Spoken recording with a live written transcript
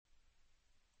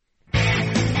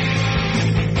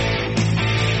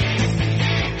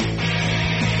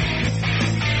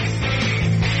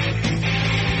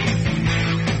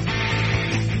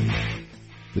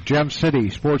Gem City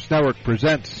Sports Network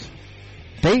presents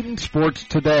Dayton Sports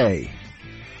Today.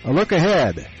 A look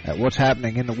ahead at what's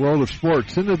happening in the world of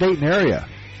sports in the Dayton area.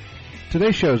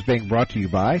 Today's show is being brought to you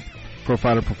by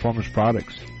Profiler Performance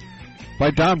Products,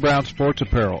 by Don Brown Sports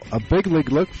Apparel, a big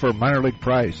league look for a minor league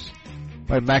price,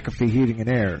 by McAfee Heating and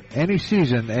Air, any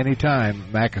season,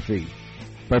 anytime, McAfee,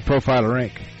 by Profiler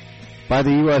Inc., by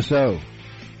the USO,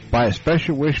 by a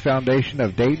Special Wish Foundation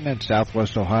of Dayton and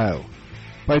Southwest Ohio,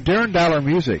 by Darren Dollar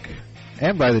Music,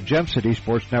 and by the Gem City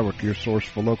Sports Network, your source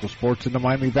for local sports in the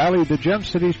Miami Valley, the Gem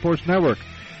City Sports Network.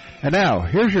 And now,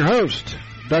 here's your host,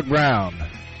 Doug Brown.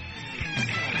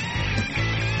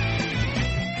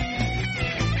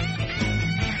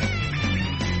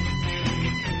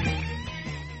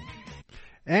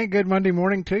 And good Monday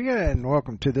morning to you, and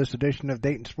welcome to this edition of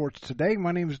Dayton Sports Today.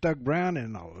 My name is Doug Brown,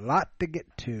 and a lot to get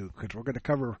to because we're going to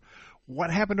cover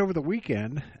what happened over the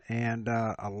weekend, and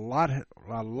a lot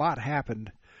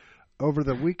happened over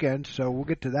the weekend. So we'll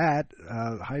get to that.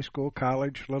 High school,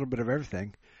 college, a little bit of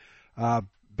everything.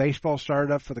 Baseball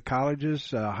started up for the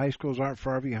colleges. High schools aren't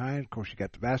far behind. Of course, you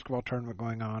got the basketball tournament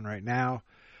going on right now.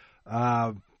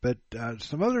 But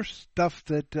some other stuff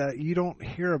that you don't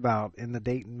hear about in the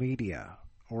Dayton media,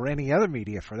 or any other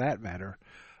media for that matter.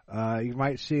 You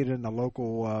might see it in the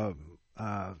local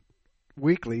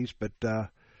weeklies, but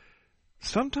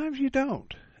sometimes you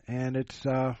don't. And it's,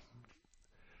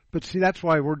 but see, that's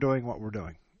why we're doing what we're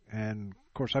doing. And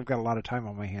of course, I've got a lot of time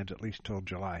on my hands, at least till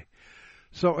July.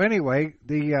 So anyway,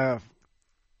 the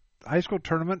high school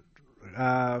tournament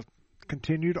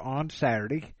continued on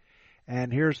Saturday.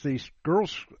 And here's the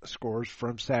girls' scores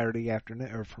from Saturday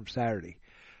afternoon, or from Saturday.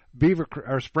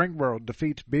 Springboro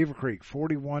defeats Beaver Creek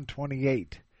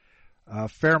 41-28.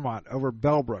 Fairmont over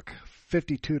Bellbrook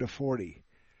 52-40.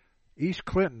 East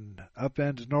Clinton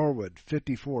upends Norwood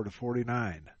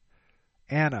 54-49.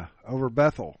 Anna over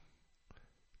Bethel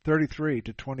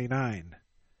 33-29.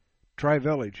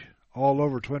 Tri-Village all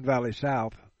over Twin Valley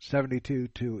South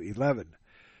 72-11.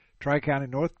 Tri-County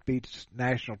North beats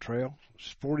National Trail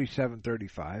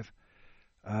 47-35.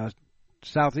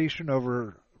 Southeastern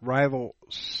over rival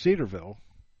Cedarville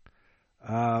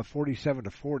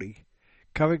 47-40.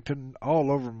 Covington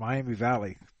all over Miami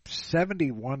Valley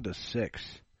 71-6.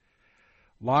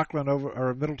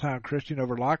 Middletown Christian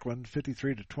over Lockland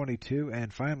 53-22,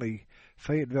 and finally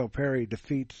Fayetteville Perry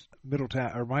defeats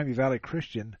Miami Valley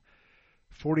Christian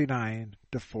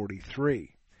 49-43.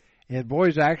 In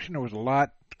boys action, there was a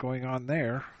lot going on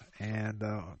there, and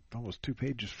almost 2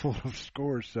 pages full of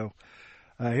scores. So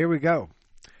here we go.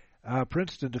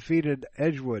 Princeton defeated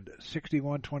Edgewood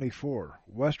 61-24.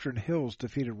 Western Hills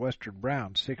defeated Western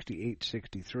Brown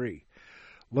 68-63.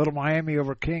 Little Miami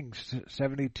over Kings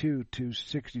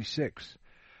 72-66.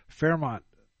 Fairmont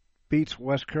beats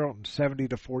West Carrollton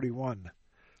 70-41.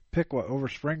 Piqua over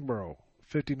Springboro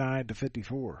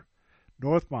 59-54.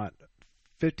 Northmont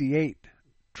 58.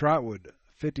 Trotwood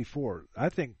 54. I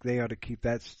think they ought to keep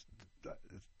that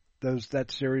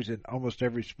series in almost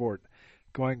every sport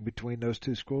going between those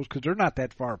two schools, because they're not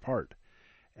that far apart.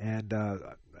 And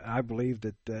I believe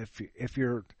that if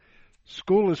your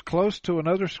school is close to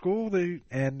another school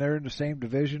and they're in the same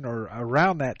division or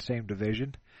around that same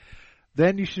division,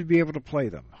 then you should be able to play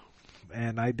them.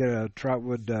 And I did a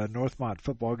Trotwood Northmont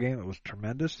football game. It was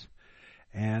tremendous.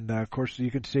 And, of course,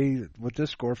 you can see with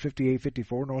this score,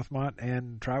 58-54, Northmont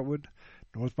and Trotwood.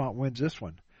 Northmont wins this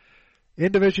one.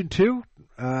 In Division II,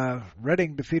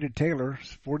 Reading defeated Taylor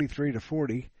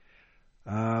 43-40.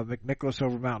 McNicholas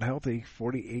over Mount Healthy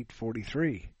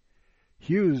 48-43.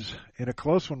 Hughes in a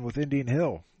close one with Indian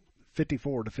Hill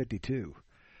 54-52.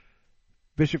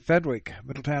 Bishop Fenwick,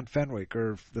 Middletown Fenwick,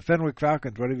 or the Fenwick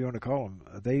Falcons, whatever you want to call them,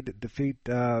 they defeat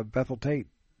Bethel Tate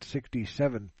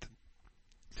 67-33.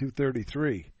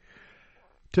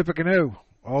 Tippecanoe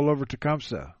all over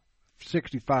Tecumseh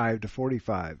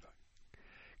 65-45.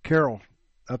 Carroll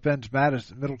upends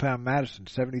Middletown Madison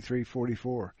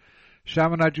 73-44.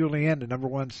 Chaminade Julienne, the number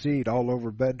 1 seed, all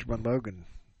over Benjamin Logan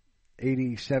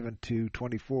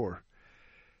 87-24.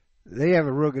 They have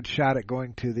a real good shot at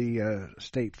going to the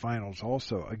state finals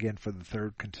also, again for the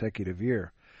 3rd consecutive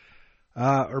year.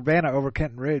 Urbana over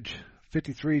Kenton Ridge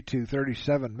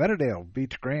 53-37. Meadowdale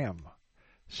beats Graham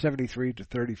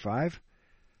 73-35.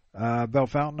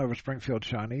 Bellefontaine over Springfield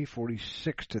Shawnee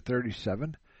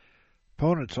 46-37.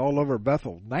 Opponents all over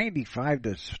Bethel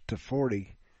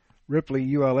 95-40. Ripley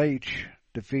ULH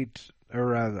defeats,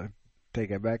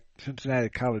 take it back, Cincinnati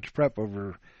College Prep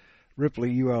over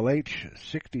Ripley ULH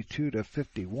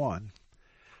 62-51.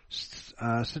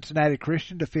 Cincinnati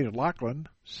Christian defeated Lockland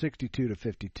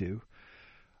 62-52.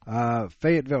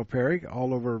 Fayetteville Perry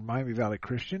all over Miami Valley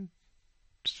Christian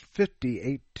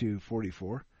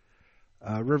 58-44.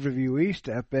 Riverview East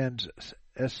upends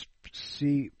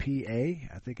SCPA.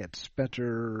 I think that's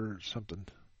Spencer something.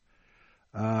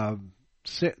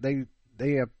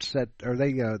 They upset or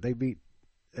they beat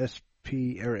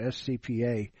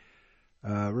SCPA.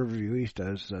 Riverview East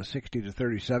does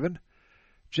 60-37.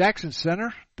 Jackson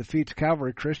Center defeats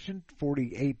Calvary Christian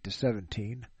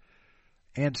 48-17.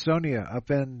 Ansonia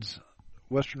upends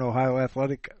Western Ohio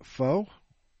Athletic foe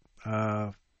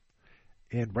in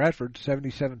Bradford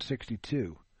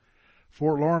 77-62.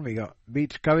 Fort Loramie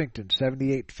beats Covington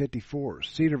 78-54.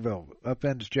 Cedarville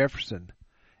upends Jefferson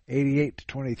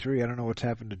 88-23. I don't know what's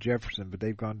happened to Jefferson, but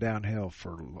they've gone downhill,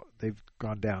 and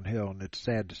it's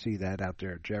sad to see that out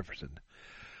there at Jefferson.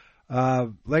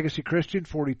 Legacy Christian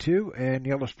 42 and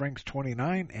Yellow Springs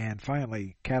 29, and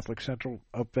finally Catholic Central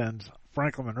upends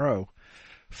Franklin Monroe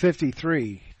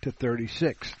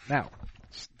 53-36. Now,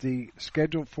 the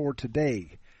schedule for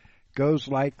today goes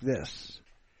like this.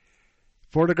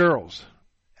 For the girls,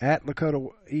 at Lakota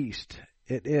East,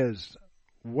 it is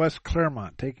West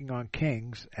Claremont taking on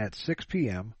Kings at 6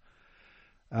 p.m.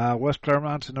 West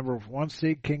Claremont's the number 1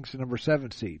 seed, Kings the number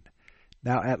 7 seed.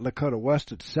 Now at Lakota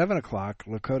West at 7 o'clock,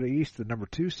 Lakota East, the number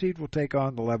 2 seed, will take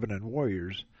on the Lebanon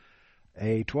Warriors,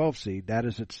 a 12 seed. That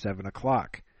is at 7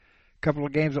 o'clock. A couple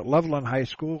of games at Loveland High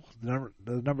School. The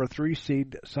number 3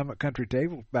 seed, Summit Country Day,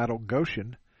 will battle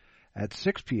Goshen at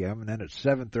 6 p.m. And then at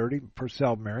 7:30,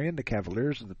 Purcell Marion, the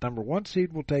Cavaliers, the number 1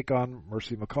 seed, will take on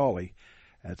Mercy McCauley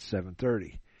at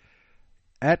 7:30.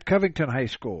 At Covington High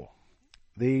School,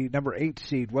 the number 8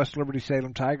 seed, West Liberty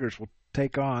Salem Tigers, will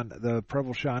take on the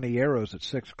Provo Shawnee Arrows at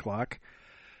 6 o'clock.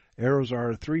 Arrows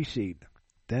are a 3 seed.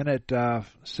 Then at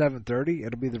 7:30,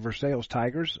 it'll be the Versailles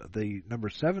Tigers, the number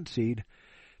 7 seed,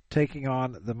 taking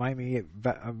on the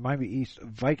Miami East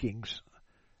Vikings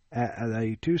at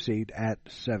a 2 seed at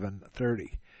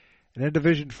 7:30. And in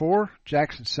Division 4,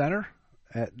 Jackson Center,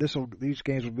 these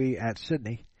games will be at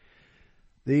Sydney.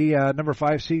 The number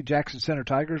 5 seed Jackson Center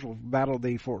Tigers will battle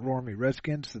the Fort Loramie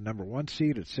Redskins, the number 1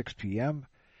 seed, at 6 p.m.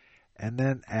 And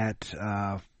then at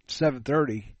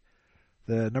 7:30,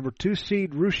 the number 2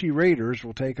 seed Russia Raiders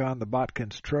will take on the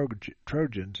Botkins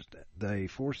Trojans, the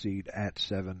 4 seed, at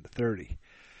 7:30.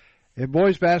 In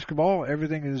boys basketball,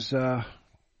 everything is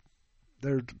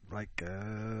there's like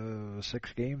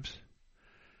 6 games.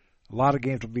 A lot of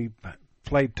games will be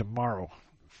played tomorrow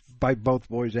by both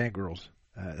boys and girls.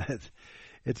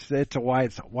 It's a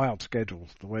wild schedule,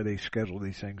 the way they schedule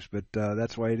these things, but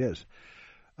that's the way it is.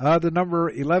 The number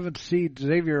 11 seed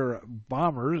Xavier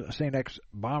Bombers, St. X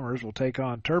Bombers, will take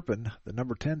on Turpin, the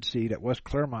number 10 seed at West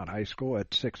Claremont High School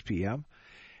at 6 p.m.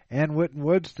 And Winton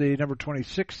Woods, the number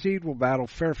 26 seed, will battle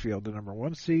Fairfield, the number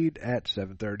 1 seed, at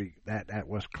 7:30 at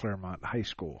West Claremont High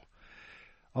School.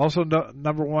 Also,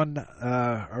 number 1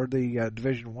 or the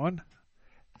Division 1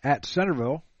 at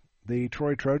Centerville, the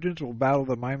Troy Trojans will battle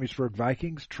the Miamisburg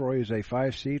Vikings. Troy is a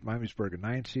 5 seed, Miamisburg a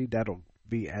 9 seed. That'll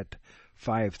be at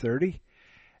 5:30.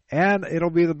 And it'll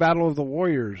be the Battle of the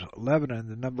Warriors. Lebanon,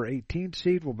 the number 18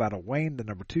 seed, will battle Wayne, the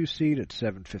number 2 seed, at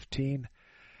 7:15.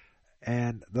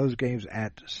 And those games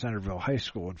at Centerville High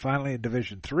School. And finally, in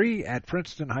Division 3, at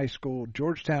Princeton High School,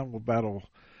 Georgetown will battle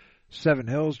Seven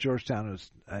Hills. Georgetown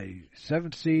is a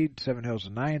 7 seed, Seven Hills a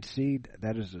 9 seed.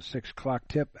 That is a 6 o'clock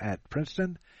tip at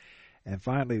Princeton. And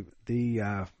finally,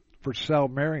 the Purcell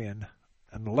Marion,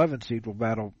 an 11 seed, will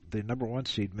battle the number 1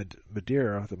 seed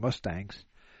Madeira, the Mustangs,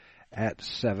 at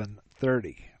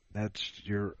 7:30. That's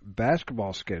your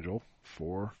basketball schedule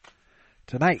for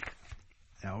tonight.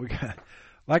 Now we got,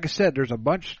 like I said, there's a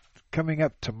bunch coming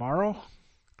up tomorrow.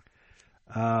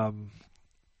 A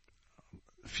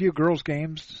few girls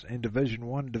games in Division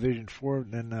 1, Division 4,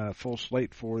 and then a full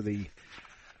slate for the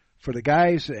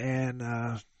guys,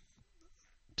 and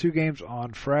 2 games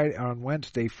on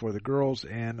Wednesday for the girls,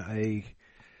 and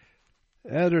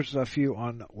there's a few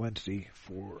on Wednesday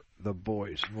for the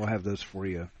boys. We'll have those for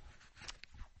you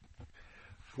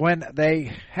when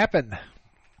they happen. I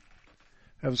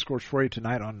have the scores for you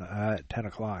tonight on 10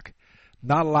 o'clock.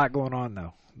 Not a lot going on,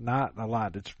 though. Not a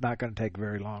lot. It's not going to take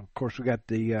very long. Of course, we got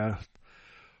the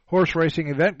horse racing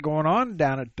event going on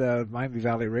down at Miami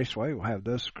Valley Raceway. We'll have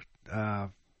those. I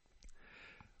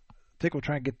think we'll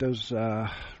try and get those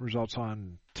results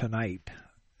on tonight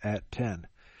at 10.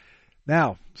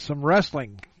 Now, some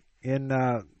wrestling in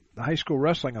the high school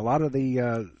wrestling. A lot of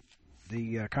the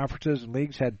conferences and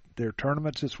leagues had their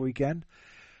tournaments this weekend.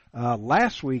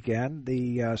 Last weekend,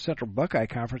 the Central Buckeye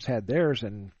Conference had theirs,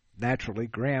 and naturally,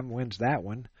 Graham wins that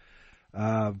one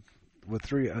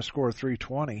with a score of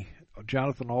 320.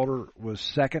 Jonathan Alder was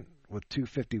second with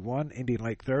 251. Indian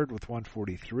Lake third with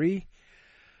 143.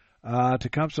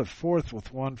 Tecumseh fourth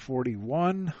with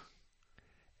 141,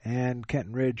 and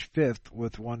Kenton Ridge fifth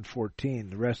with 114.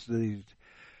 The rest of the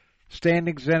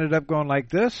standings ended up going like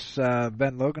this.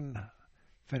 Ben Logan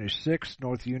finished sixth,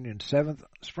 North Union seventh,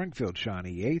 Springfield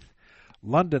Shawnee eighth,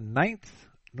 London ninth,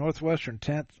 Northwestern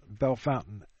 10th,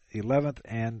 Bellefontaine 11th,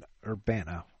 and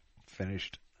Urbana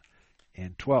finished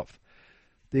in 12th.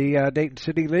 The Dayton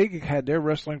City League had their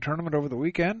wrestling tournament over the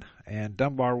weekend, and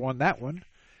Dunbar won that one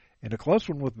in a close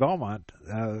one with Belmont.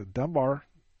 Dunbar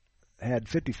had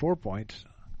 54 points,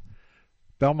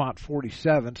 Belmont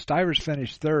 47. Stivers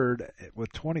finished third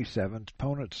with 27.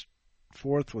 Ponitz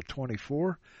fourth with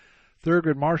 24.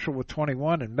 Thurgood Marshall with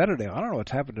 21. And Meadowdale, I don't know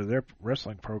what's happened to their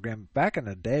wrestling program. Back in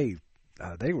the day,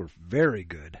 they were very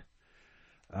good.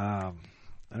 I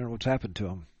don't know what's happened to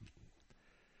them.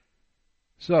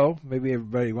 So maybe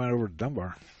everybody went over to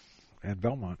Dunbar and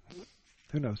Belmont.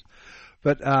 Who knows?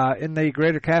 But in the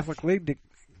Greater Catholic League, the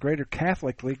Greater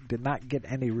Catholic League did not get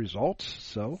any results,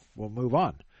 so we'll move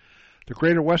on. The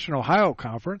Greater Western Ohio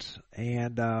Conference,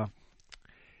 and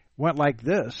went like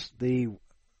this. The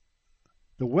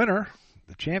winner,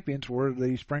 the champions, were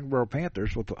the Springboro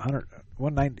Panthers with a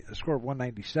score of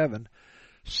 197.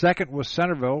 Second was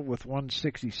Centerville with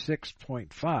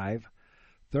 166.5.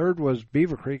 Third was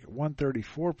Beaver Creek at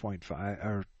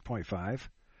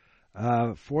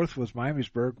 134.5. Fourth was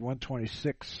Miamisburg,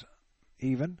 126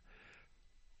 even.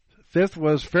 Fifth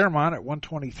was Fairmont at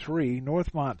 123.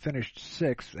 Northmont finished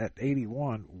sixth at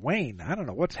 81. Wayne, I don't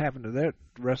know what's happened to their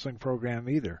wrestling program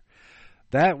either.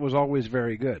 That was always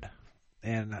very good,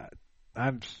 and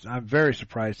I'm very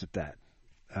surprised at that.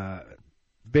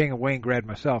 Being a Wayne grad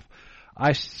myself,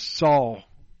 I saw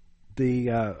the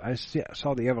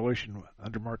evolution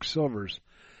under Mark Silvers,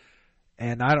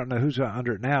 and I don't know who's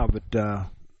under it now, but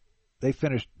they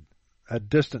finished a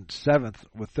distant seventh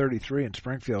with 33, and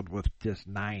Springfield with just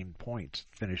 9 points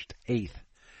finished eighth.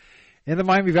 In the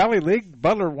Miami Valley League,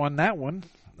 Butler won that one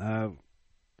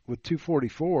with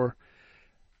 244.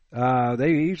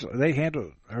 They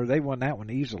won that one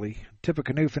easily.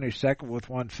 Tippecanoe finished second with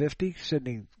 150.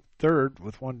 Sydney third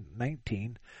with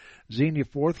 119. Xenia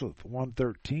fourth with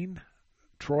 113.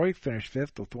 Troy finished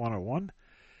fifth with 101.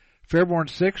 Fairborn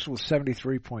sixth with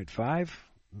 73.5.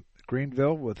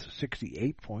 Greenville with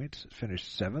 68 points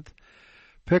finished seventh.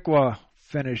 Piqua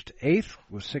finished eighth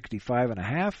with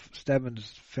 65.5.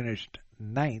 Stebbins finished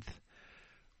ninth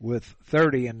with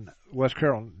 30, and West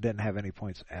Carroll didn't have any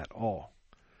points at all.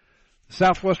 The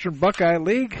Southwestern Buckeye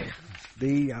League,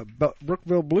 the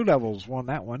Brookville Blue Devils won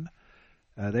that one.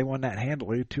 They won that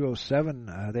handily,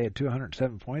 207. They had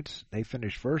 207 points. They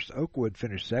finished first. Oakwood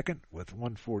finished second with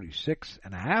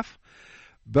 146.5.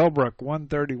 Bellbrook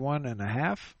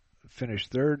 131.5.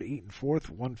 Finished third. Eaton fourth,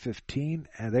 115,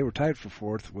 and they were tied for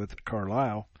fourth with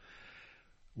Carlisle.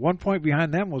 1 point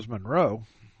behind them was Monroe,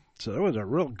 so it was a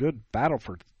real good battle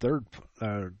for third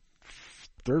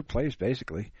place,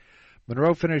 basically.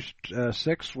 Monroe finished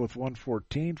sixth with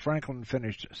 114. Franklin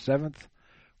finished seventh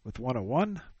with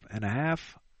 101.5.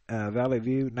 Valley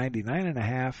View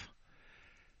 99.5.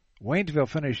 Waynesville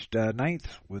finished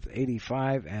ninth with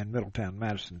 85, and Middletown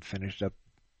Madison finished up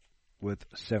with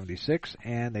 76,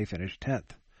 and they finished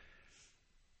 10th.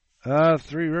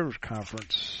 Three Rivers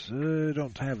Conference,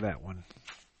 don't have that one.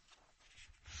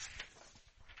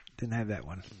 Didn't have that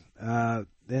one.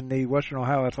 In the Western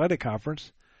Ohio Athletic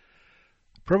Conference,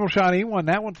 Preble Shawnee won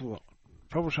that one.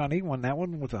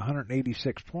 With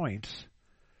 186 points.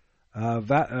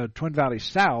 Twin Valley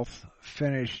South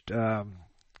finished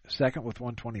second with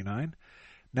 129.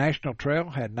 National Trail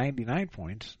had 99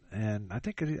 points, and I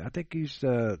think he's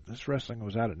this wrestling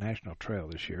was out at National Trail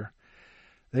this year.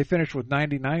 They finished with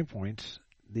 99 points.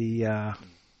 The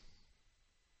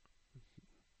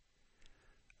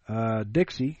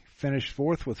Dixie finished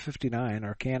fourth with 59.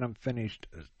 Arcanum finished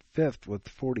fifth with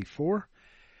 44,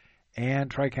 and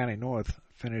Tri-County North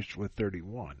finished with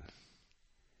 31.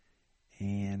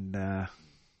 And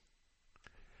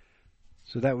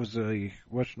so that was the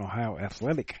Western Ohio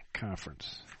Athletic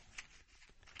Conference.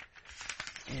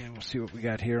 And we'll see what we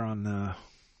got here on the,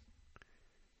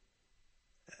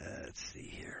 let's see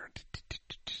here.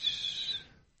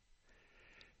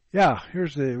 Yeah,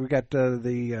 we got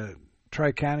the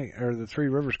Tri-County, or the Three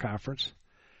Rivers Conference.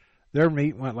 Their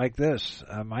meet went like this.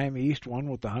 Miami East won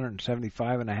with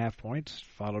 175.5 points,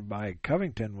 followed by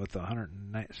Covington with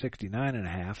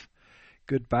 169.5.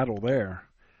 Good battle there.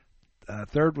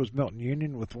 Third was Milton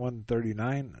Union with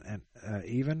 139 and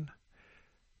even.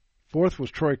 Fourth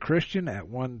was Troy Christian at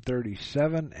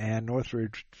 137, and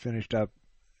Northridge finished up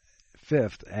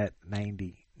fifth at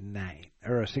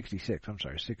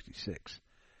 66.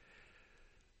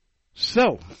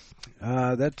 So,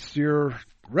 that's your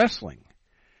wrestling.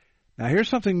 Now, here's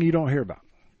something you don't hear about.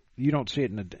 You don't see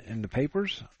it in the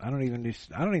papers. I don't even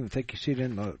think you see it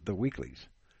in the weeklies.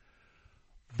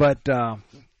 But the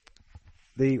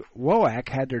WOAC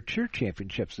had their cheer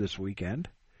championships this weekend,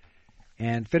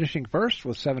 and finishing first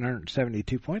with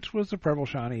 772 points was the Preble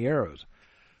Shawnee Arrows,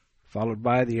 followed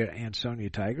by the Ansonia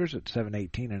Tigers at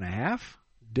 718.5.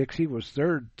 Dixie was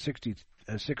third,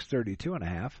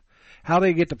 632.5. How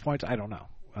they get the points, I don't know.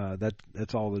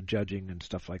 That's all the judging and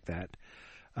stuff like that.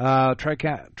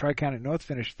 Tri-County North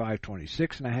finished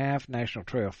 526.5. National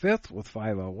Trail fifth with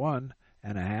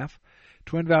 501.5.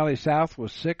 Twin Valley South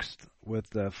was sixth with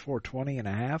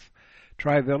 420.5.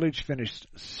 Tri-Village finished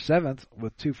seventh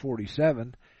with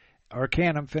 247.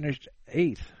 Arcanum finished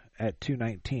eighth at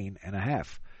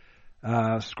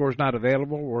 219.5. Scores not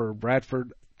available were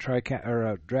Bradford,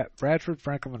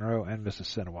 Franklin Monroe, and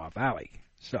Mississinewa Valley.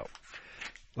 So,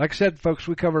 like I said, folks,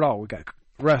 we covered all. We got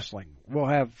wrestling. We'll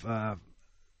have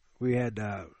we had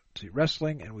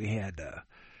wrestling, and we had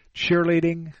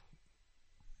cheerleading.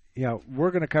 You know,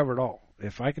 we're going to cover it all.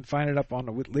 If I can find it up on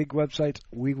the league websites,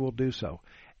 we will do so,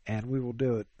 and we will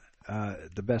do it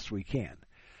the best we can.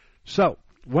 So,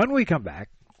 when we come back,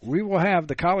 we will have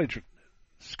the college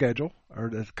schedule, or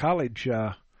the college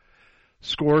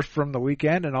scores from the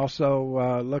weekend, and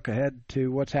also look ahead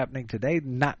to what's happening today.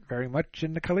 Not very much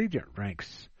in the collegiate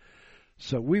ranks.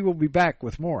 So we will be back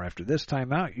with more after this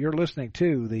timeout. You're listening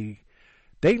to the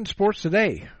Dayton Sports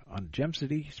Today on Gem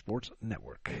City Sports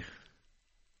Network.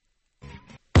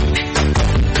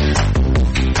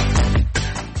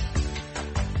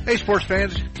 Hey, sports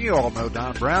fans, you all know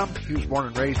Don Brown. He was born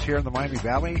and raised here in the Miami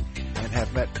Valley and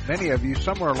have met many of you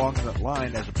somewhere along that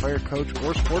line as a player, coach,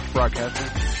 or sports broadcaster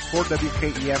for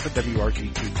WKEF and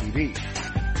WRGT-TV.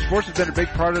 Sports has been a big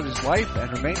part of his life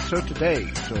and remains so today.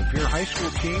 So if your high school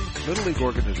team, little league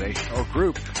organization, or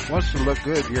group wants to look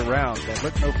good year-round, then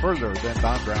look no further than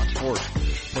Don Brown Sports.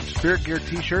 From Spirit Gear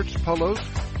t-shirts, polos,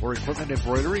 or equipment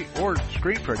embroidery, or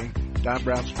screen printing, Don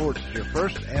Brown Sports is your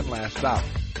first and last stop.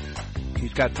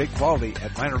 He's got big quality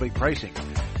at minor league pricing.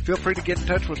 Feel free to get in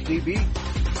touch with DB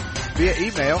via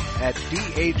email at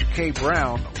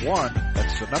dhkbrown1,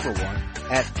 that's the number 1,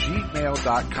 at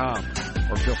gmail.com.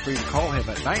 Or feel free to call him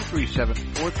at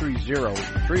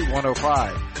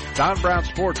 937-430-3105. Don Brown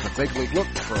Sports, a big league look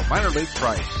for a minor league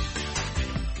price.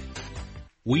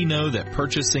 We know that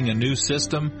purchasing a new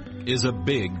system is a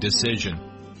big decision.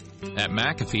 At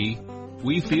McAfee,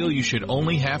 we feel you should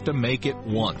only have to make it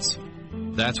once.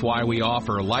 That's why we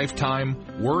offer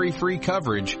lifetime, worry-free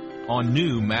coverage on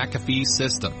new McAfee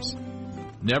systems.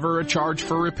 Never a charge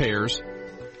for repairs,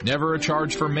 never a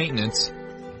charge for maintenance,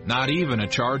 not even a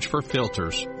charge for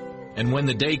filters. And when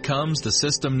the day comes the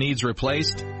system needs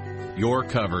replaced, you're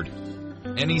covered.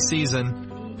 Any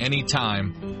season, any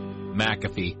time,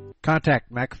 McAfee. Contact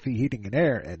McAfee Heating and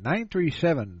Air at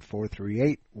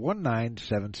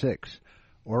 937-438-1976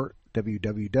 or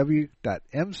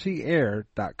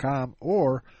www.mcair.com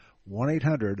or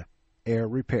 1-800-AIR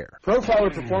Repair.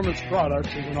 Profiler Performance Products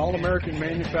is an all-American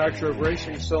manufacturer of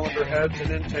racing cylinder heads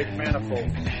and intake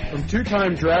manifolds. From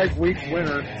two-time Drag Week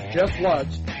winner Jeff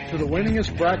Lutz to the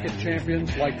winningest bracket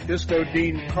champions like Disco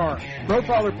Dean Karn,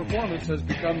 Profiler Performance has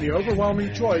become the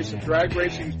overwhelming choice of drag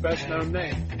racing's best-known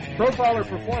name. Profiler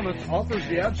Performance offers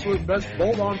the absolute best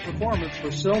bolt-on performance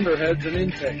for cylinder heads and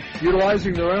intake,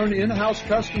 utilizing their own in-house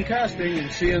custom casting and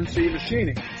CNC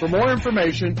machining. For more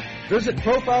information, visit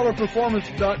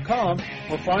profilerperformance.com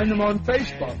or find them on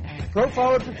Facebook.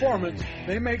 Profiler Performance,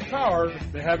 they make power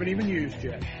they haven't even used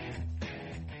yet.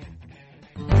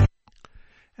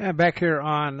 And back here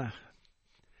on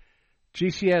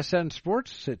GCSN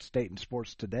Sports, it's Dayton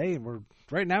Sports Today, and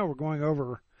right now we're going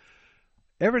over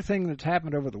everything that's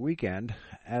happened over the weekend,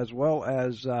 as well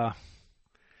as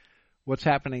what's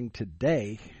happening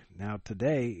today. Now,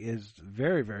 today is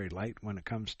very, very light when it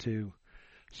comes to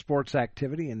sports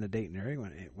activity in the Dayton area,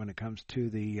 when it comes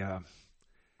to the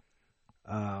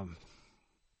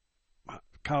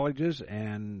colleges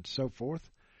and so forth.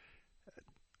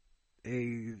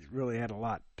 They really had a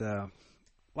lot going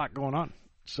on.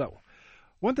 So,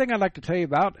 one thing I'd like to tell you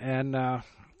about, and a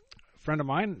friend of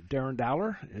mine, Darren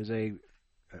Dowler, is a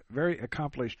very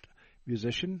accomplished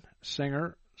musician,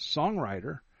 singer,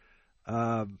 songwriter.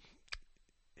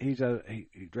 He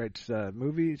writes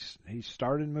movies. He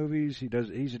starred in movies.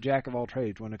 He's a jack of all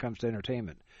trades when it comes to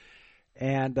entertainment.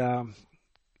 And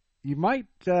you might,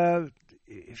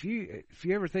 if you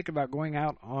ever think about going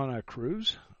out on a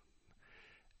cruise,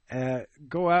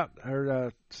 go out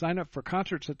or sign up for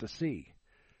Concerts at the Sea.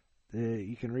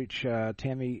 You can reach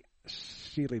Tammy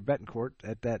Seeley Betancourt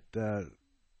at that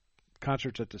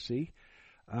Concerts at the Sea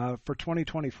for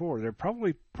 2024. They're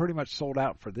probably pretty much sold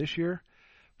out for this year,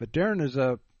 but Darren is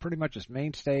pretty much a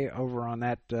mainstay over on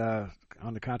that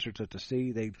on the Concerts at the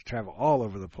Sea. They travel all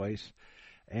over the place,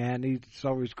 and he's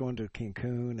always going to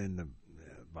Cancun and the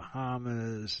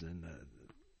Bahamas and the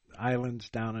islands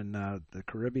down in the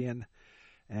Caribbean,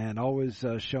 and always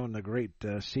showing the great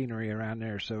scenery around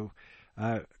there. So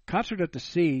Concerts at the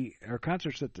Sea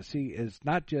is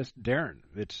not just Darren.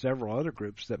 It's several other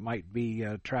groups that might be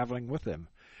traveling with him.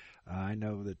 I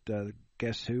know that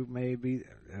Guess Who maybe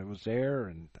was there,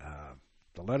 and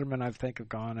the Letterman, I think, have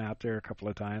gone out there a couple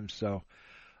of times. So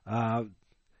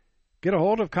get a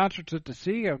hold of Concerts at the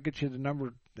Sea. I'll get you the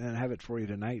number and have it for you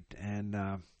tonight. And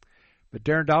but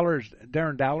Darren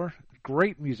Dowler,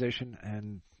 great musician,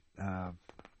 and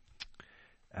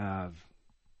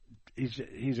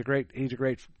he's a great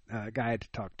guy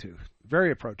to talk to.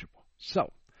 Very approachable.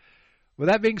 So, with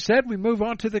that being said, we move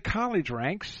on to the college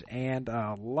ranks, and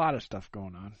a lot of stuff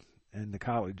going on in the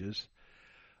colleges.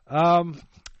 On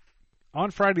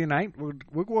Friday night,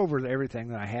 we'll go over everything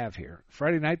that I have here.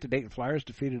 Friday night, the Dayton Flyers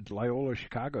defeated Loyola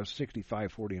Chicago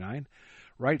 65-49.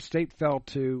 Wright State fell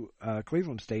to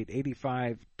Cleveland State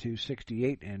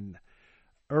 85-68, and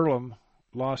Earlham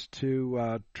lost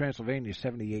to Transylvania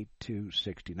 78-69.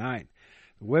 The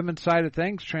women's side of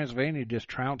things, Transylvania just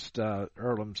trounced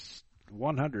Earlham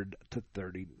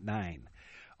 100-39.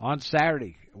 On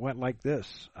Saturday, it went like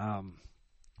this.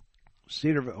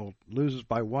 Cedarville loses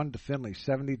by 1 to Findlay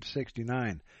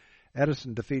 70-69.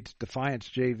 Edison defeats Defiance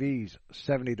JVs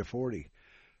 70-40.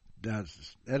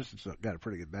 Edison's got a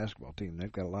pretty good basketball team.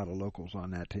 They've got a lot of locals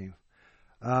on that team.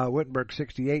 Wittenberg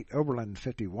 68, Oberlin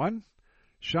 51.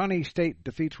 Shawnee State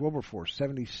defeats Wilberforce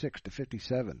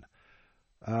 76-57.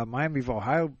 Miami of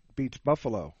Ohio beats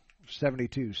Buffalo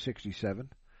 72-67.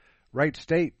 Wright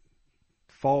State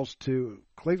falls to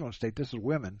Cleveland State. This is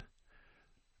women.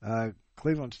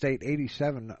 Cleveland State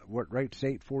 87, Wright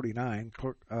State 49.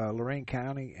 Lorain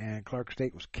County and Clark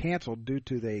State was canceled due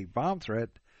to the bomb threat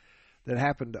that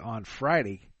happened on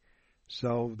Friday.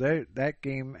 So that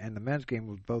game and the men's game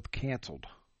was both canceled.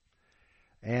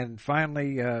 And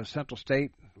finally, Central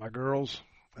State, my girls,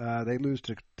 they lose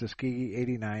to Tuskegee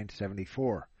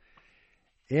 89-74.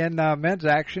 In men's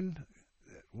action,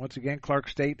 once again, Clark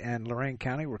State and Lorain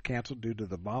County were canceled due to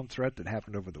the bomb threat that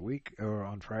happened over the week or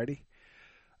on Friday.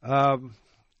 And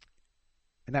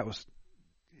that was,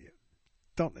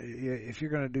 if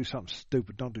you're going to do something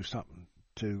stupid, don't do something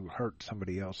to hurt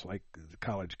somebody else, like the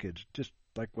college kids, just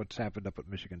like what's happened up at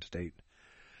Michigan State.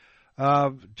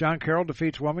 John Carroll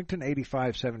defeats Wilmington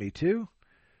 85-72.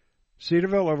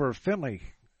 Cedarville over Findlay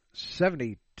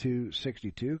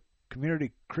 70-62.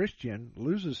 Community Christian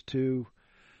loses to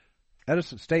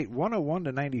Edison State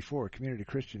 101-94. Community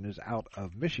Christian is out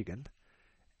of Michigan.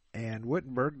 And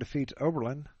Wittenberg defeats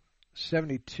Oberlin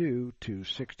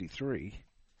 72-63.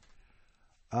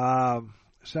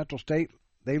 Central State,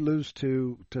 they lose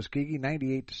to Tuskegee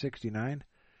 98-69.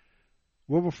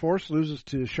 Wilberforce loses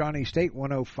to Shawnee State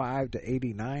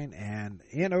 105-89, and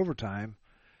in overtime,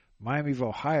 Miami of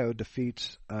Ohio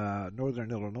defeats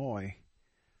Northern Illinois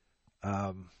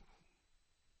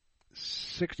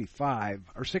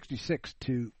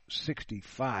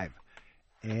 66-65.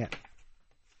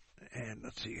 And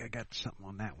let's see, I got something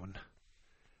on that one.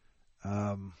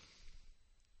 A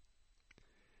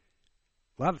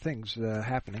lot of things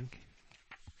happening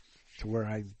to where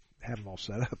I have them all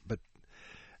set up,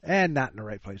 and not in the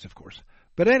right place, of course.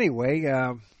 But anyway,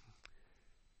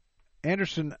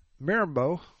 Anderson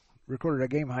Mirambeau recorded a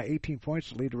game-high 18 points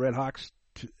to lead the Red Hawks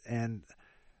and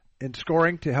in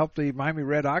scoring to help the Miami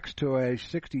Red Hawks to a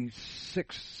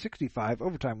 66-65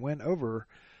 overtime win over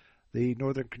the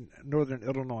Northern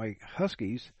Illinois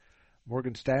Huskies.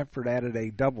 Morgan Stafford added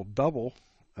a double-double,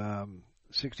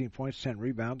 16 points, 10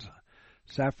 rebounds.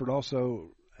 Stafford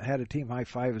also had a team-high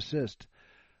 5 assists.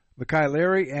 Mekhi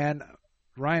Leary and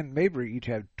Ryan Mabry each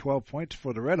had 12 points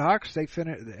for the Red Hawks.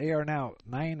 They are now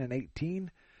 9-18,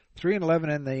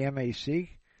 3-11 in the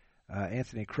MAC.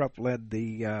 Anthony Krupp led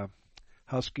the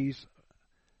Huskies,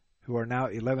 who are now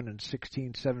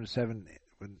 11-16, 7-7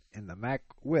 in the MAC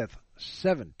with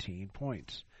 17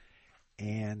 points.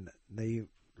 And the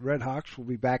Red Hawks will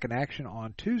be back in action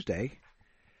on Tuesday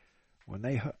when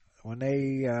they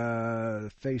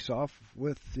face off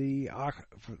with the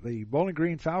Bowling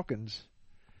Green Falcons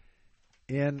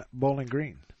in Bowling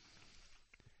Green.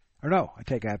 Or no, I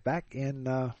take that back,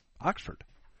 in Oxford.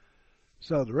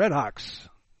 So the Red Hawks,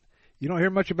 you don't hear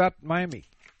much about Miami.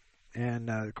 And,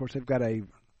 of course, they've got an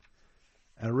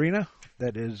arena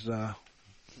that is, I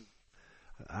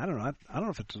don't know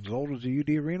if it's as old as the UD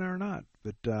Arena or not,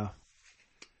 but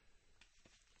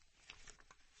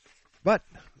But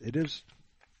it's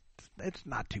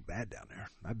not too bad down there.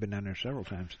 I've been down there several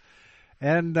times.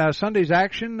 And Sunday's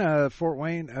action,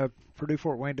 Purdue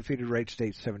Fort Wayne defeated Wright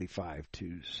State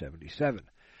 75-77.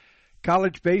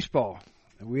 College baseball.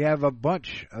 We have a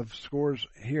bunch of scores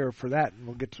here for that, and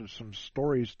we'll get to some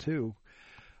stories too.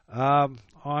 On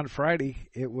Friday,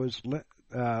 it was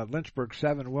Lynchburg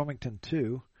 7, Wilmington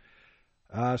 2,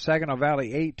 Saginaw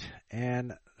Valley 8,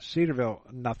 and Cedarville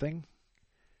nothing.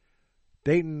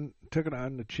 Dayton took it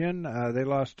on the chin. They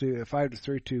lost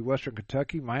 5-3 to Western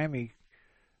Kentucky. Miami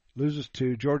loses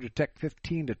to Georgia Tech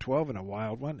 15-12 in a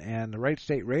wild one, and the Wright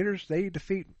State Raiders, they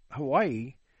defeat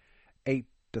Hawaii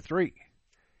 8-3.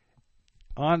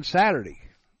 On Saturday,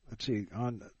 let's see,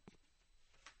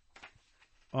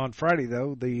 on Friday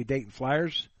though, the Dayton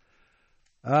Flyers,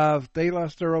 they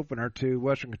lost their opener to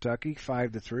Western Kentucky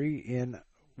 5-3 in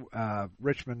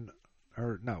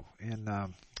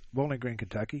Bowling Green,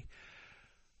 Kentucky.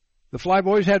 The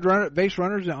Flyboys had base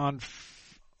runners on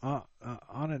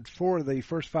and for the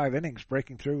first 5 innings,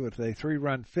 breaking through with a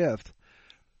 3-run fifth.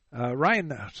 Ryan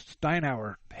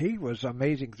Steinhauer, he was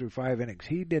amazing through 5 innings.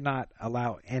 He did not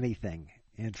allow anything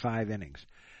in 5 innings,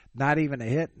 not even a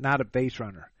hit, not a base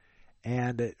runner,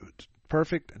 and it was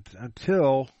perfect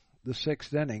until the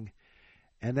 6th inning,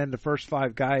 and then the first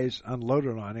 5 guys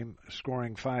unloaded on him,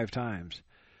 scoring 5 times.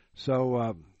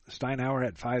 So Steinhauer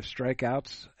had 5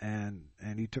 strikeouts, and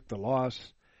he took the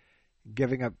loss,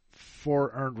 giving up 4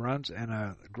 earned runs and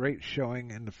a great showing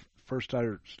in the first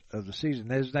start of the season.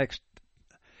 His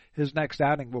next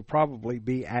outing will probably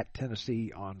be at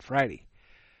Tennessee on Friday.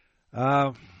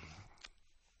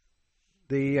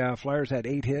 The Flyers had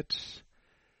 8 hits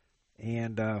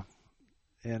and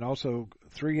also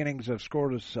 3 innings of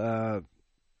scoreless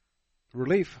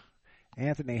relief.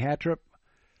 Anthony Hattrup,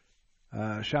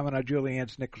 Chaminade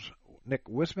Julien's Nick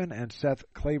Wisman, and Seth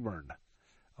Claiborne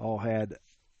all had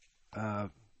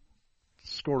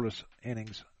scoreless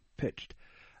innings pitched.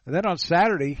 And then on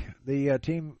Saturday, the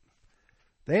team,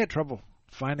 they had trouble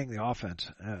finding the offense,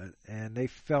 and they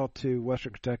fell to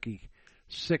Western Kentucky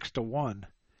 6-1.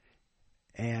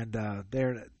 And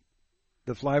the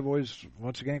Flyboys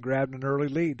once again grabbed an early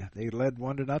lead. They led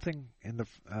 1-0 in the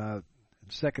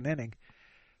second inning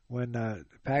when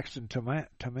Paxton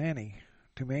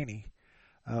Tumani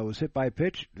was hit by a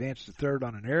pitch, advanced to third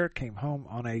on an error, came home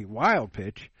on a wild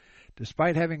pitch.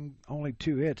 Despite having only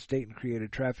 2 hits, Dayton created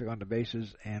traffic on the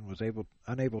bases and was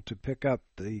unable to pick up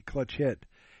the clutch hit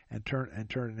and turn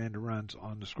it into runs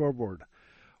on the scoreboard.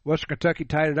 Western Kentucky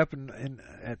tied it up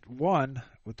at 1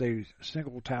 with a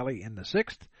single tally in the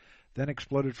 6th, then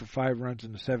exploded for 5 runs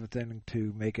in the 7th inning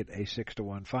to make it a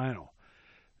 6-1 final.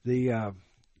 The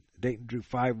Dayton drew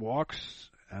 5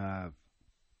 walks,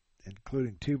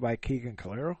 including 2 by Keegan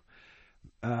Calero.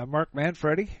 Mark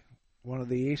Manfredi, one of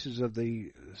the aces of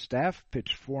the staff,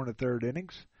 pitched 4 1/3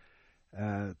 innings,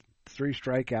 3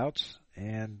 strikeouts,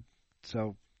 and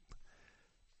so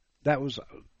that was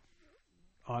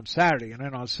on Saturday. And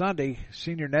then on Sunday,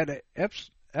 senior Ned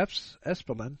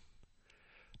Espelin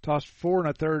tossed 4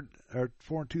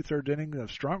 2/3 innings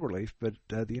of strong relief, but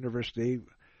the University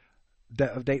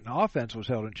of Dayton offense was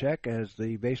held in check as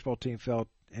the baseball team fell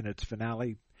in its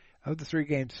finale of the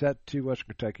 3-game set to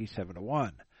Western Kentucky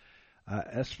 7-1.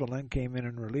 Espelin came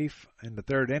in relief in the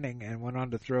 3rd inning and went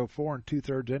on to throw 4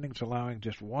 2/3 innings, allowing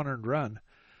just 1 earned run.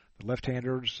 The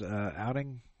left-hander's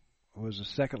outing was the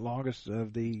 2nd longest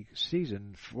of the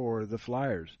season for the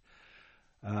Flyers.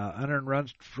 Unearned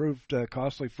runs proved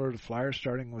costly for the Flyers,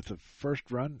 starting with the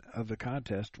first run of the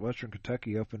contest. Western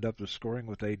Kentucky opened up the scoring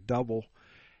with a double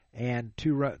and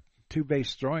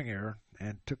 2-base throwing error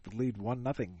and took the lead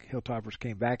 1-0. Hilltoppers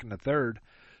came back in the 3rd,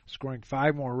 scoring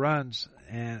 5 more runs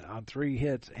and on 3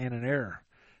 hits and an error.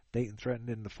 Dayton threatened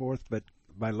in the 4th, but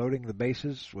by loading the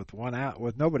bases with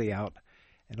nobody out,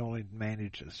 and only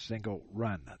managed a single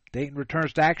run. Dayton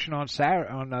returns to action on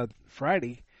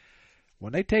Friday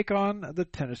when they take on the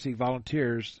Tennessee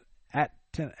Volunteers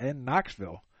in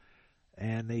Knoxville,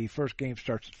 and the first game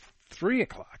starts at 3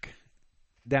 o'clock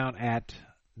down at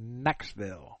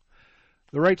Knoxville.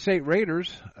 The Wright State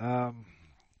Raiders had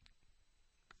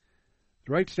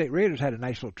a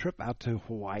nice little trip out to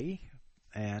Hawaii,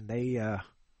 and they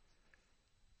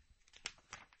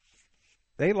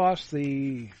won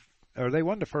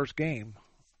the first game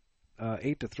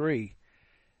 8-3,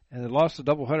 and they lost the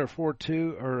doubleheader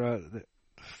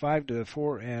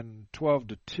 5-4 and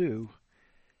 12-2,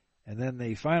 and then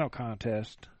the final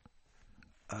contest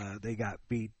they got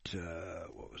beat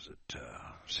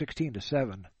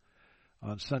 16-7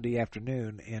 on Sunday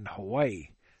afternoon in Hawaii.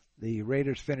 The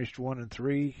Raiders finished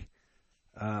 1-3.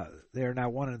 They are now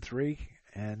 1-3,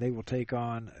 and they will take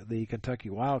on the Kentucky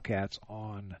Wildcats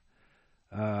on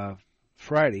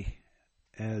Friday.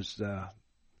 As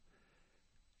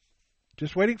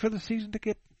just waiting for the season to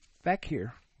get back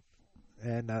here.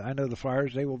 And I know the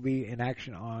Flyers, they will be in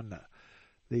action on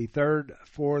the 3rd,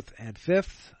 4th, and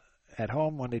 5th at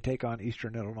home when they take on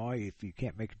Eastern Illinois. If you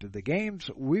can't make it to the games,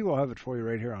 we will have it for you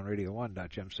right here on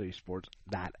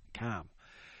radio1.gemcitysports.com.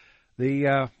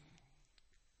 Let's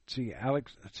see.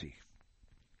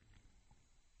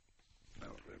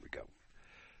 Oh, there we go.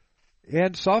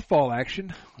 And softball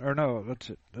action, or no,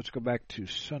 let's go back to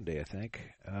Sunday, I think.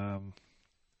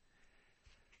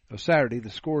 Saturday, the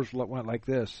scores went like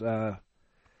this.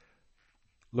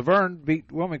 Laverne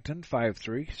beat Wilmington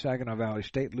 5-3. Saginaw Valley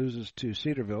State loses to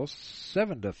Cedarville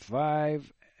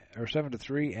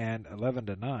 7-3 and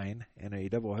 11-9 in a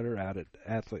doubleheader out at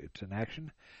Athletes in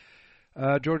Action.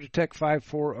 Georgia Tech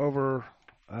 5-4 over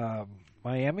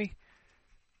Miami.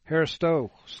 Harris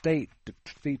Stowe State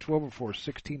defeats Wilberforce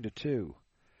 16-2.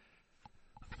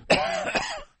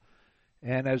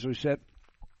 And as we said,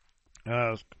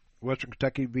 Western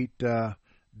Kentucky beat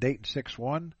Dayton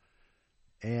 6-1.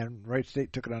 And Wright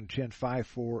State took it on chin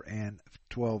 5-4 and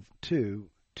 12-2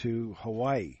 to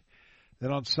Hawaii.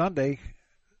 Then on Sunday,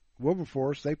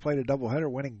 Wilberforce, they played a doubleheader,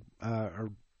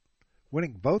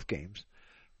 winning both games.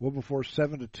 Wilberforce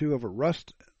 7-2 over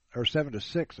Rust, or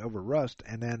 7-6 over Rust,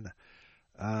 and then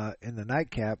in the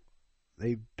nightcap,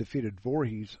 they defeated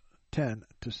Voorhees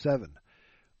 10-7.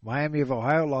 Miami of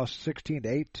Ohio lost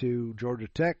 16-8 to Georgia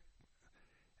Tech.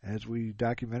 As we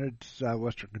documented,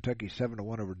 Western Kentucky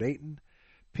 7-1 over Dayton.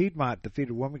 Piedmont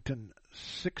defeated Wilmington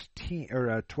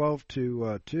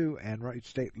 12-2, and Wright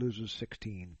State loses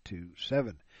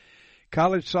 16-7.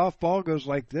 College softball goes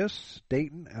like this.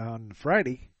 Dayton on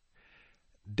Friday.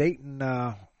 Dayton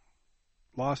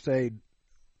lost 2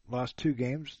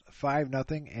 games,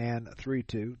 5-0 and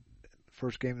 3-2.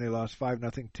 First game they lost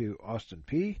 5-0 to Austin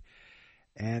Peay,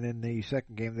 and in the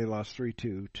second game they lost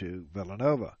 3-2 to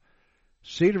Villanova.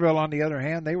 Cedarville, on the other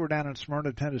hand, they were down in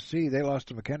Smyrna, Tennessee. They lost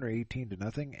to McHenry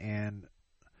 18-0 and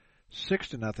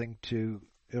 6-0 to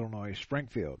Illinois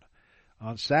Springfield.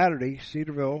 On Saturday,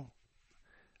 Cedarville,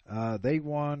 they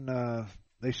won.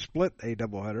 They split a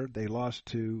doubleheader.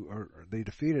 They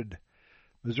defeated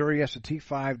Missouri S&T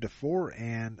 5-4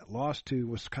 and lost to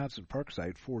Wisconsin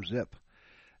Parkside 4-0.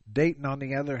 Dayton, on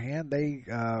the other hand, they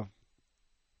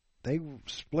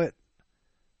split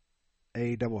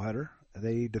a doubleheader.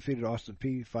 They defeated Austin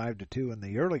Peay 5-2 in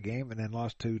the early game, and then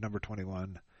lost to number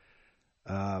 21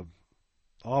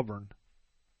 Auburn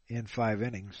in 5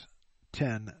 innings,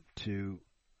 10-2.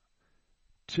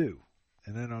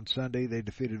 And then on Sunday they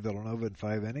defeated Villanova in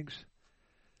 5 innings,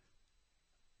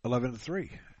 11-3.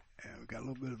 And we got a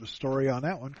little bit of a story on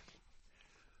that one.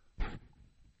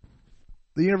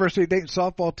 The University of Dayton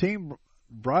softball team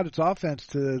brought its offense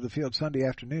to the field Sunday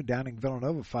afternoon, downing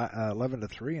Villanova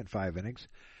 11-3 in 5 innings.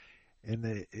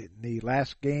 In the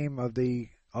last game of the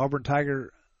Auburn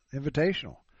Tiger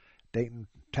Invitational, Dayton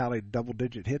tallied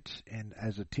double-digit hits and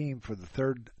as a team for the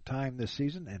 3rd time this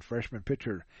season, and freshman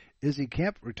pitcher Izzy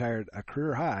Kemp retired a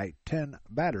career-high 10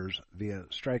 batters via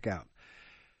strikeout.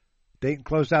 Dayton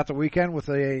closed out the weekend with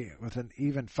an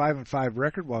even 5-5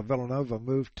 record, while Villanova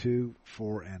moved to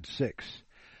 4-6.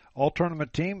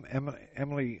 All-tournament team: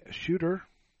 Emily Shooter,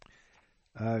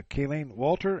 Kayleen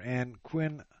Walter, and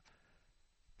Quinn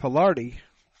Pillardi,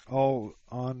 all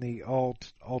on the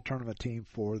all-tournament team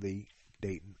for the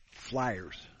Dayton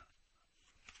Flyers.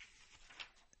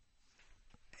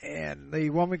 And the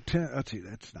Wilmington, let's see,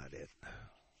 that's not it.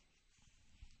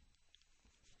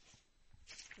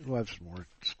 We'll have some more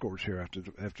scores here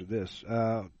after this.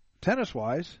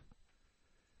 Tennis-wise,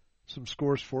 some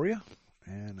scores for you.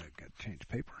 And I've got to change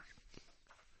paper.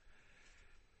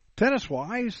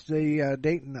 Tennis-wise, the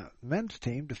Dayton men's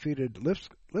team defeated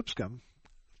Lipscomb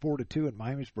 4-2 at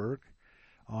Miamisburg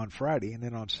on Friday. And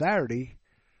then on Saturday,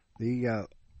 the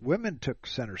women took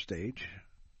center stage.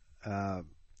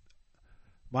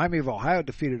 Miami of Ohio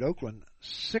defeated Oakland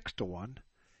 6-1.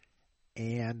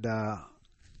 And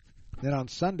then on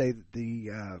Sunday,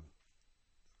 the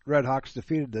Red Hawks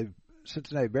defeated the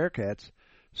Cincinnati Bearcats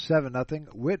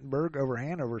 7-0. Wittenberg over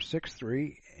Hanover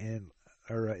 6-3 in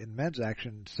men's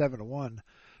action 7-1.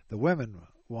 The women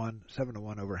won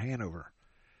 7-1 over Hanover.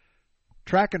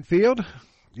 Track and field,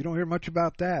 you don't hear much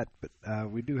about that, but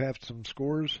we do have some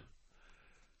scores.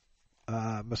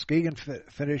 Muskegon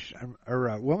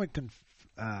Wilmington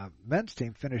men's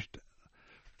team finished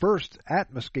first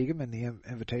at Muskegon in the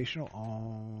Invitational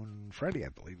on Friday, I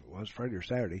believe it was, Friday or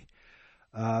Saturday.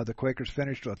 The Quakers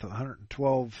finished with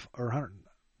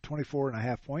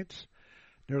 124.5 points.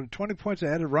 Nearly 20 points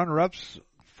ahead of runner-ups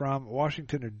from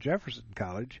Washington and Jefferson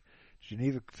College.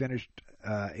 Geneva finished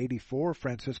 84.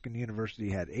 Franciscan University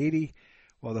had 80,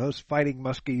 while the host Fighting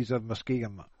Muskies of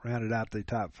Muskingum rounded out the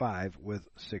top 5 with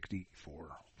 64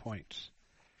 points.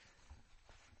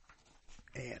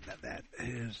 And that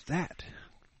is that.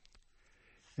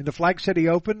 In the Flag City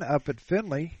Open up at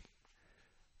Findlay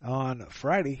on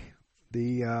Friday,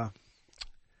 the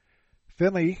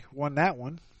Findlay won that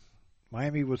one.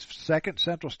 Miami was second.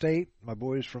 Central State, my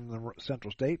boys from the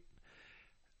Central State.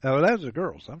 Oh, that was the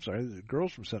girls. I'm sorry, the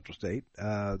girls from Central State.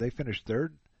 They finished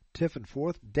third. Tiffin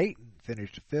fourth. Dayton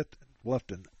finished fifth.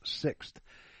 Bluffton sixth.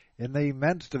 In the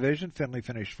men's division, Findlay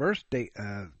finished first.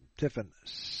 Tiffin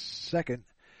second.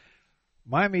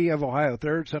 Miami of Ohio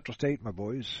third. Central State, my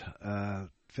boys,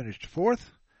 finished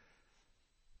fourth.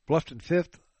 Bluffton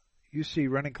fifth. UC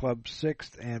Running Club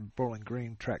sixth, and Bowling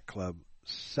Green Track Club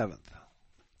seventh.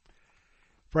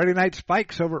 Friday night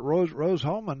spikes over at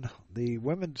Rose-Hulman. The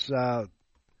women's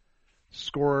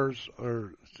scores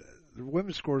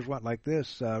went like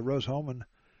this. Rose-Hulman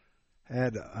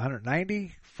had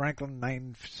 190, Franklin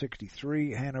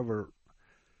 963, Hanover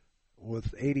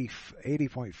with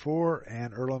 80.4,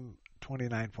 and Earlham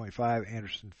 29.5.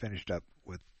 Anderson finished up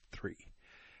with 3.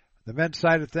 The men's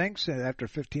side of things, after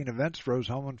 15 events,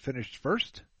 Rose-Hulman finished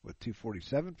first with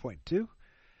 247.2.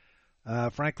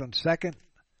 Franklin second,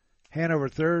 Hanover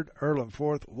third, Earlham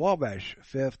fourth, Wabash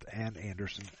fifth, and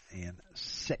Anderson in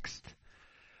sixth.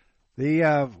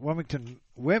 The Wilmington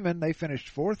women, they finished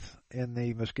fourth in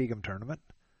the Muskingum tournament,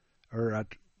 or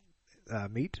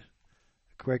meet.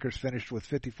 Quakers finished with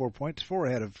 54 points, 4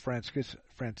 ahead of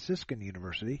Franciscan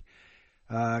University.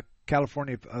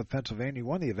 California of Pennsylvania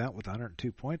won the event with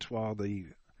 102 points, while the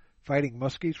Fighting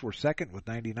Muskies were second with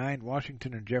 99.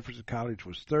 Washington and Jefferson College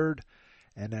was third,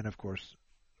 and then, of course,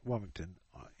 Wilmington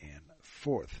in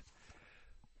fourth.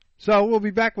 So we'll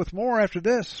be back with more after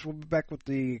this. We'll be back with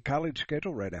the college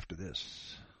schedule right after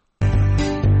this.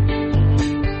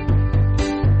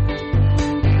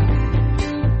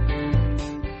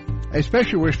 A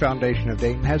Special Wish Foundation of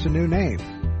Dayton has a new name.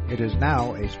 It is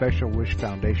now a Special Wish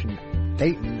Foundation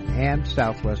Dayton and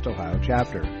Southwest Ohio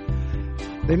chapter.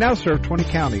 They now serve 20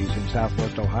 counties in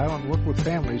Southwest Ohio and work with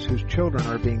families whose children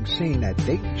are being seen at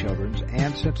Dayton Children's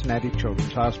and Cincinnati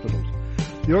Children's Hospitals.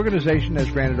 The organization has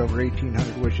granted over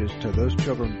 1,800 wishes to those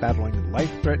children battling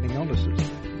life-threatening illnesses.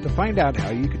 To find out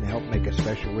how you can help make a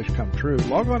special wish come true,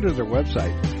 log on to their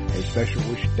website,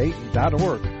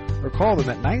 aspecialwishdayton.org, or call them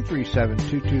at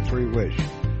 937-223-WISH.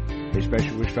 A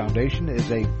Special Wish Foundation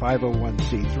is a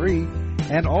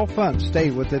 501c3, and all funds stay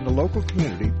within the local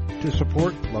community to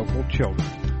support local children.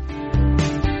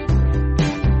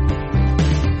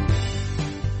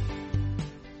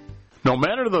 No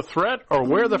matter the threat or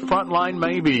where the front line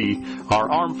may be,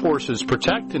 our armed forces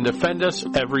protect and defend us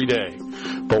every day.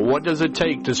 But what does it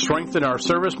take to strengthen our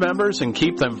service members and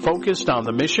keep them focused on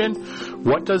the mission?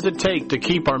 What does it take to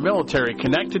keep our military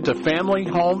connected to family,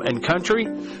 home, and country?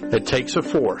 It takes a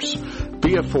force.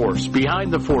 Be a force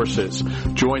behind the forces.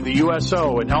 Join the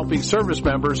USO in helping service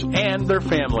members and their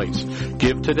families.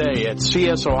 Give today at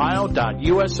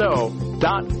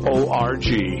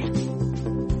csohio.uso.org.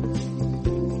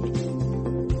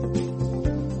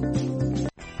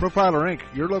 Profiler Inc.,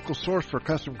 your local source for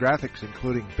custom graphics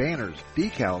including banners,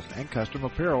 decals, and custom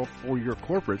apparel for your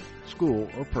corporate, school,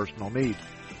 or personal needs.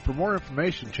 For more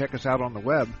information, check us out on the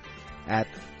web at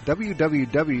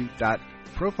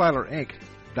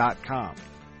www.profilerinc.com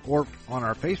or on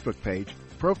our Facebook page,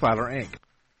 Profiler Inc.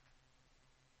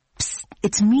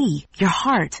 It's me, your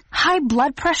heart. High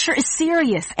blood pressure is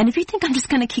serious, and if you think I'm just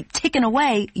going to keep ticking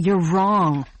away, you're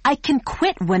wrong. I can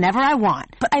quit whenever I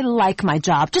want, but I like my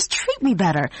job. Just treat me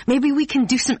better. Maybe we can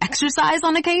do some exercise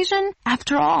on occasion?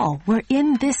 After all, we're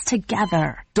in this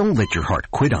together. Don't let your heart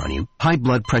quit on you. High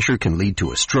blood pressure can lead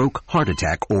to a stroke, heart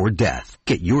attack, or death.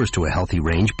 Get yours to a healthy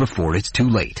range before it's too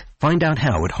late. Find out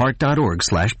how at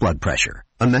heart.org/blood pressure.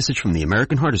 A message from the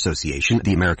American Heart Association,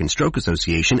 the American Stroke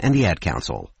Association, and the Ad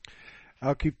Council.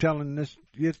 I'll keep telling this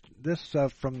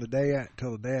stuff from the day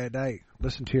till the day I die.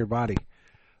 Listen to your body.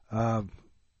 I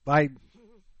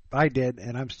did,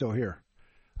 and I'm still here.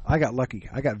 I got lucky.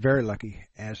 I got very lucky.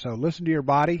 And so listen to your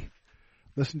body,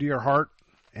 listen to your heart,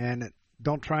 and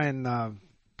don't try and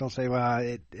don't say,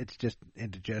 well, it's just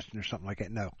indigestion or something like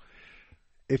that. No.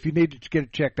 If you need to get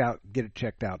it checked out, get it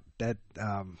checked out. That,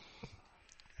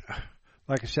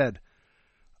 like I said,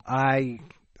 I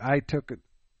took it.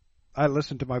 I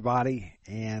listened to my body,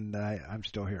 and I'm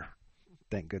still here.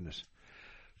 Thank goodness.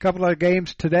 A couple of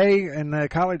games today in the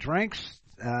college ranks.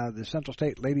 The Central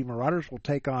State Lady Marauders will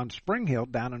take on Spring Hill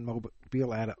down in Mobile,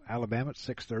 Alabama at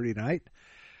 6:30 tonight.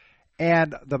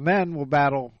 And the men will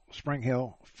battle Spring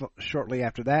Hill shortly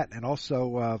after that. And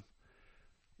also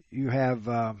you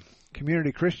have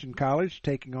Community Christian College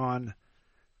taking on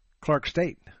Clark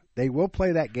State. They will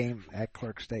play that game at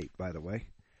Clark State, by the way.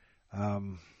 I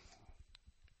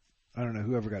don't know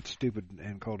whoever got stupid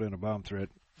and called in a bomb threat.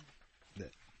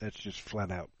 That's just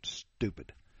flat out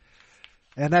stupid.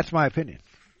 And that's my opinion.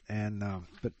 And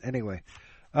but anyway,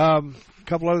 a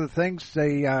couple other things.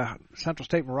 The Central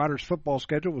State Marauders football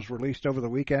schedule was released over the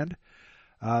weekend.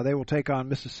 They will take on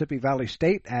Mississippi Valley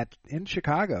State in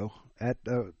Chicago at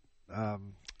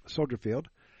Soldier Field.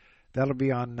 That'll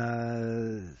be on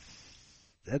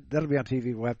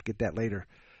TV. We'll have to get that later.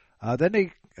 Then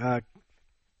they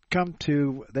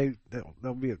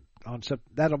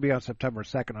that'll be on September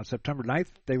 2nd. On September 9th,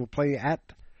 they will play at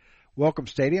Welcome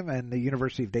Stadium and the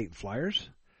University of Dayton Flyers.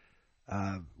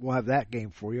 We'll have that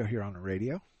game for you here on the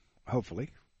radio, hopefully.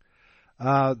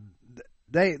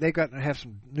 They got to have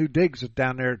some new digs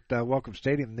down there at Welcome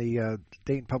Stadium. The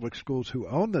Dayton Public Schools, who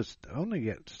own the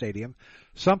stadium,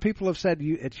 some people have said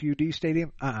it's UD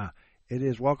Stadium. It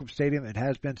is Welcome Stadium. It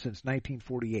has been since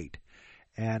 1948,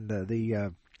 and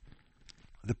the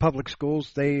public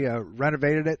schools, they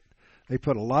renovated it. They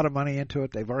put a lot of money into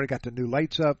it. They've already got the new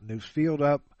lights up, new field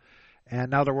up, and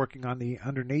now they're working on the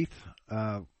underneath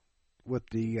with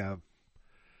the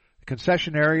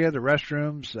concession area, the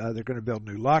restrooms. They're going to build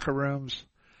new locker rooms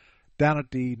down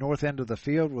at the north end of the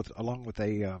field, along with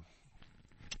a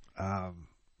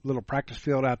little practice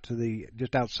field out to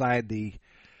just outside the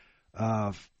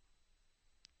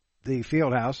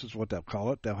field house is what they'll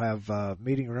call it. They'll have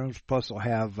meeting rooms, plus they'll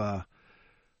have a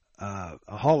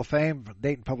Hall of Fame,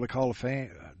 Dayton Public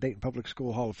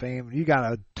School Hall of Fame. You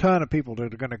got a ton of people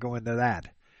that are going to go into that,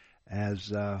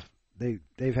 as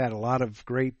they've had a lot of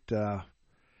great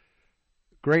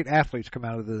athletes come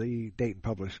out of the Dayton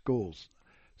Public Schools.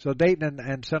 So Dayton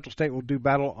and Central State will do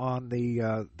battle on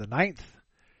the 9th.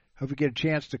 Hope you get a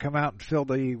chance to come out and fill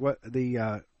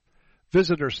the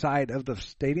visitor side of the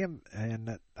stadium.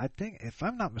 And I think, if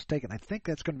I'm not mistaken, I think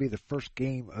that's going to be the first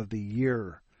game of the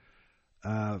year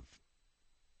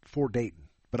for Dayton.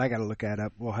 But I got to look that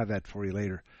up. We'll have that for you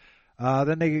later.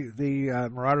 Then the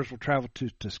Marauders will travel to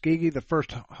Tuskegee. The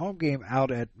first home game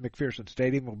out at McPherson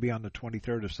Stadium will be on the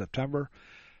 23rd of September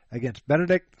against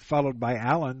Benedict, followed by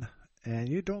Allen. And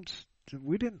there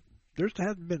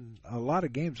hasn't been a lot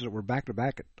of games that were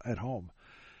back-to-back at home.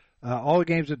 All the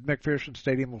games at McPherson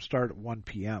Stadium will start at 1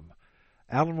 p.m.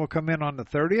 Allen will come in on the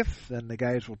 30th, and the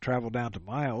guys will travel down to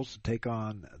Miles to take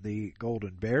on the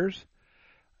Golden Bears.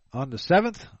 On the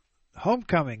 7th,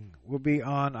 homecoming will be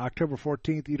on October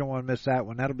 14th. You don't want to miss that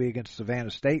one. That'll be against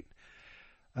Savannah State.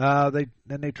 Then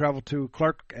they travel to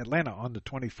Clark, Atlanta on the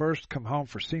 21st, come home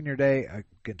for Senior Day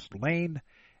against Lane,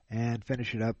 and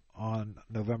finish it up on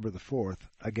November the 4th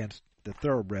against the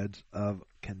Thoroughbreds of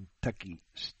Kentucky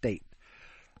State.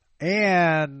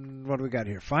 And what do we got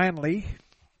here? Finally,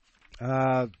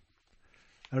 I don't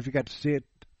know if you got to see it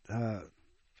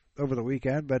over the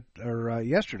weekend, or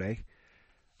yesterday,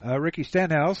 Ricky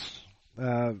Stenhouse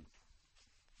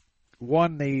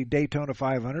won the Daytona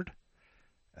 500.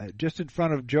 Just in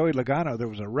front of Joey Logano, there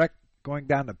was a wreck going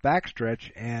down the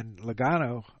backstretch, and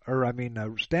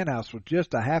Stenhouse was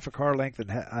just a half a car length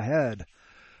ahead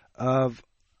of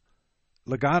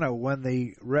Logano when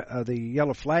the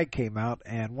yellow flag came out.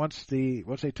 And once they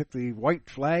took the white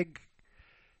flag,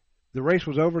 the race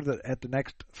was over at the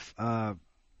next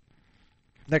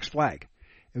flag.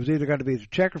 It was either going to be the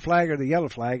checker flag or the yellow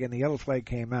flag, and the yellow flag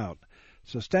came out.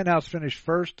 So Stenhouse finished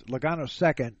first, Logano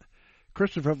second,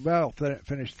 Christopher Bell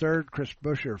finished third, Chris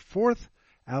Buescher fourth,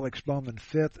 Alex Bowman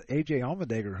fifth, A.J.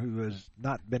 Allmendinger, who has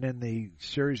not been in the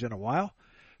series in a while,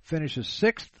 finishes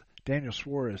sixth, Daniel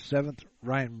Suarez seventh,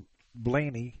 Ryan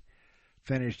Blaney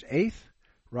finished eighth,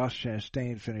 Ross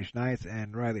Chastain finished ninth,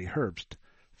 and Riley Herbst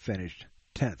finished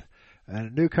 10th. And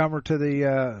a newcomer to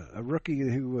a rookie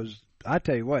who was, I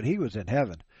tell you what, he was in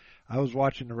heaven. I was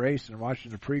watching the race and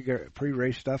watching the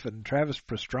pre-race stuff, and Travis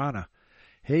Pastrana,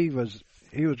 he was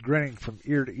grinning from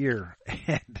ear to ear,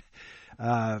 and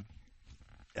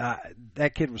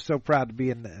that kid was so proud to be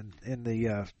in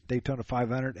the Daytona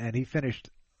 500, and he finished,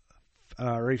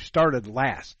 or he started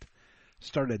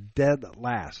dead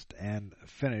last, and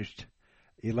finished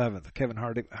 11th. Kevin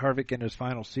Harvick in his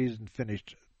final season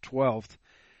finished 12th.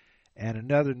 And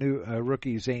another new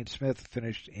rookie, Zane Smith,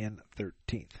 finished in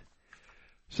 13th.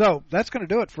 So that's going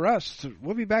to do it for us. So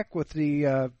we'll be back with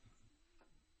the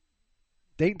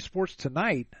Dayton Sports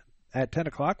tonight at 10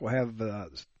 o'clock. We'll have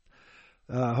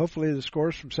hopefully the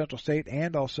scores from Central State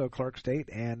and also Clark State,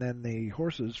 and then the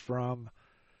horses from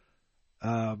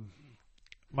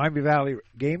Miami Valley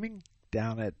Gaming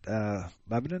down at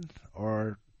Lebanon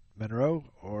or Monroe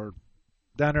or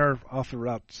down there off of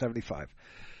Route 75.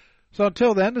 So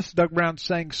until then, this is Doug Brown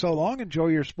saying so long. Enjoy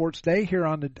your sports day here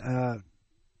on the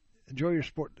enjoy your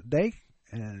sport day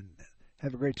and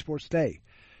have a great sports day.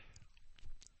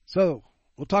 So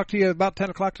we'll talk to you about 10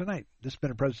 o'clock tonight. This has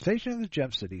been a presentation of the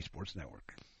Gem City Sports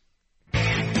Network.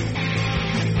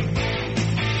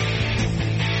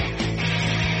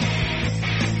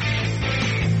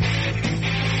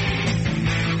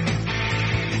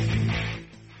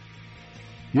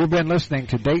 You've been listening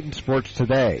to Dayton Sports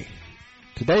Today.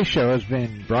 Today's show has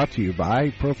been brought to you by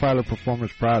Profiler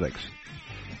Performance Products,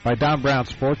 by Don Brown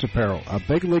Sports Apparel, a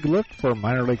big league look for a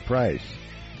minor league price,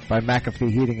 by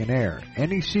McAfee Heating and Air,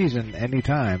 any season,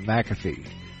 anytime, McAfee,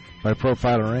 by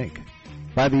Profiler Inc.,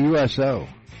 by the USO,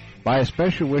 by A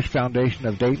Special Wish Foundation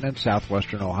of Dayton and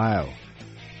Southwestern Ohio,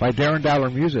 by Darren Dowler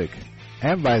Music,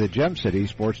 and by the Gem City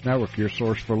Sports Network, your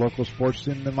source for local sports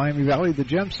in the Miami Valley, the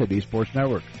Gem City Sports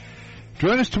Network.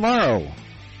 Join us tomorrow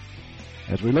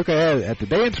as we look ahead at the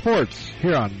day in sports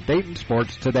here on Dayton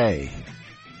Sports Today.